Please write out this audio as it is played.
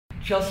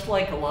just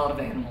like a lot of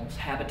animals,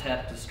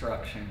 habitat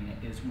destruction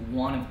is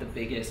one of the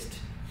biggest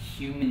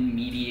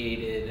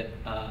human-mediated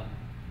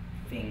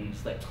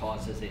things that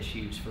causes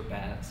issues for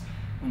bats.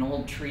 When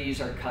old trees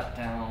are cut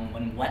down,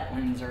 when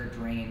wetlands are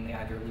drained, they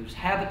either lose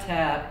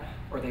habitat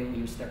or they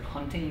lose their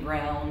hunting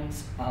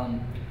grounds.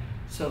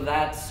 So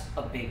that's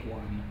a big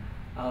one.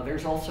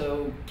 There's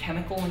also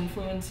chemical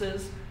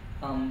influences.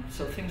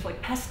 So things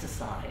like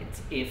pesticides.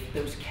 If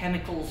those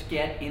chemicals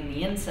get in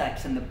the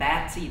insects and the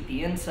bats eat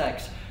the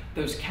insects,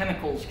 those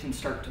chemicals can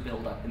start to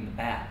build up in the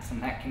bats,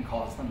 and that can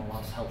cause them a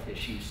lot of health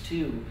issues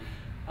too.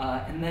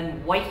 And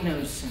then white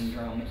nose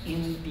syndrome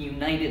in the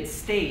United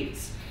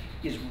States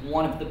is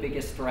one of the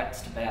biggest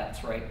threats to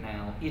bats right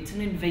now. It's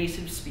an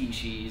invasive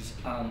species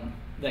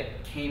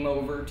that came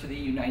over to the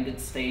United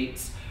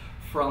States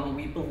from,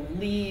 we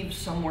believe,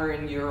 somewhere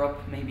in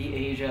Europe, maybe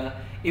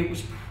Asia. It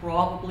was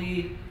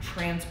probably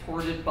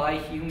transported by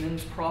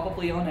humans,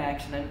 probably on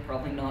accident,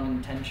 probably not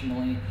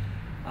intentionally,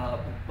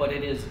 but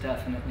it is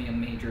definitely a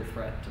major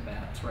threat to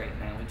bats right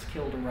now. It's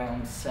killed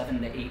around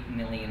 7 to 8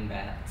 million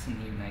bats in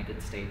the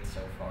United States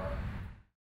so far.